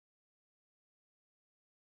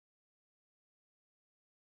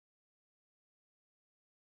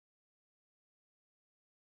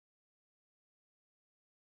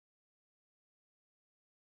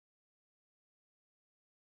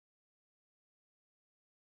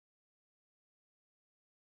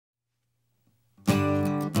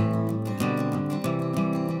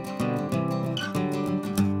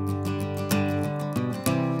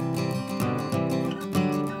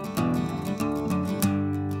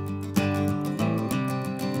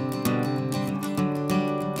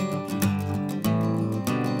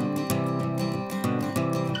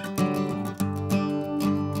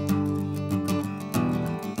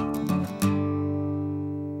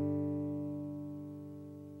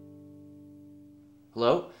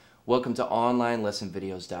Hello, welcome to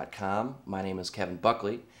OnlineLessonVideos.com. My name is Kevin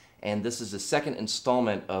Buckley, and this is the second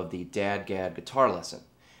installment of the DADGAD guitar lesson.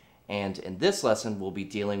 And in this lesson, we'll be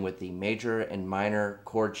dealing with the major and minor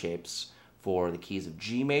chord shapes for the keys of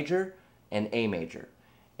G major and A major.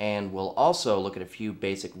 And we'll also look at a few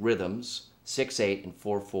basic rhythms, 6/8 and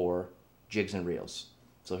 4/4 jigs and reels.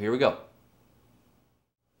 So here we go.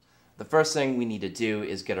 The first thing we need to do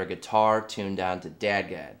is get our guitar tuned down to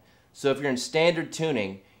DADGAD. So if you're in standard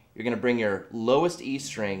tuning, you're going to bring your lowest E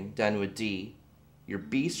string down to a D, your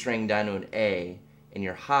B string down to an A, and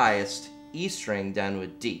your highest E string down to a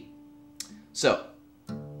D. So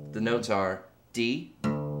the notes are D,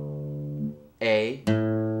 A,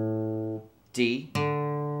 D,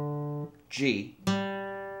 G,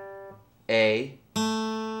 A,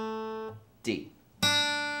 D.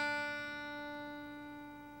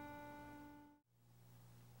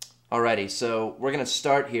 Alrighty, so we're going to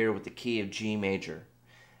start here with the key of G major.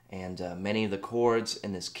 And many of the chords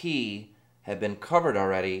in this key have been covered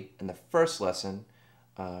already in the first lesson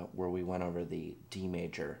where we went over the D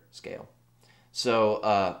major scale.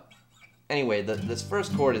 So anyway, this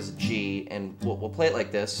first chord is G, and we'll play it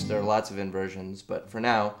like this. There are lots of inversions, but for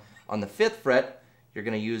now, on the 5th fret, you're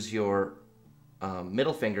going to use your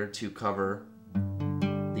middle finger to cover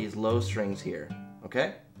these low strings here,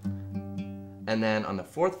 okay? And then on the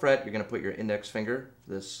 4th fret, you're going to put your index finger,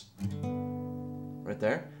 this right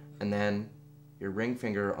there, and then your ring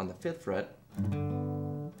finger on the 5th fret,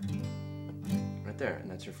 right there,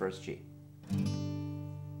 and that's your first G.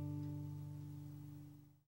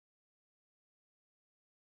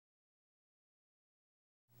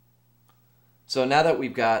 So now that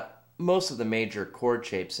we've got most of the major chord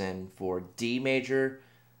shapes in for D major,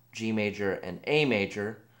 G major, and A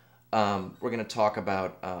major, we're going to talk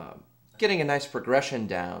about getting a nice progression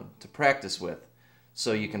down to practice with,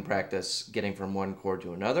 so you can practice getting from one chord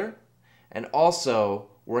to another, and also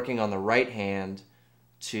working on the right hand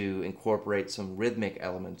to incorporate some rhythmic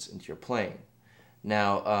elements into your playing.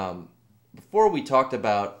 Now, before we talked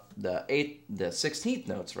about the 16th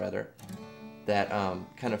notes rather, that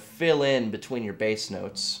kind of fill in between your bass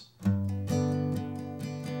notes.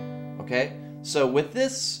 Okay, so with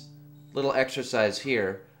this little exercise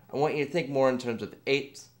here, I want you to think more in terms of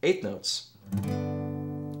eighth notes.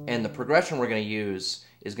 And the progression we're going to use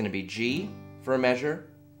is going to be G for a measure,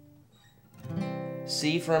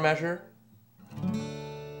 C for a measure,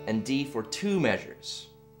 and D for 2 measures.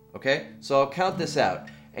 Okay? So I'll count this out.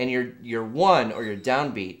 And your 1 or your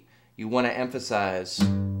downbeat, you want to emphasize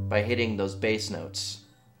by hitting those bass notes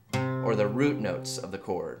or the root notes of the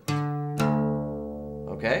chord.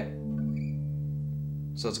 Okay?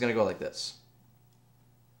 So it's going to go like this.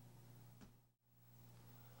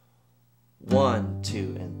 1,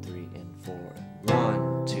 2, and 3, and 4, and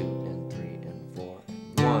 1, 2, and 3, and 4,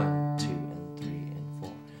 and 1, 2, and 3, and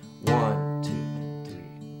 4, 1, 2, and 3,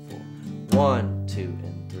 and 4, 1, 2,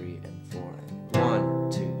 and 3,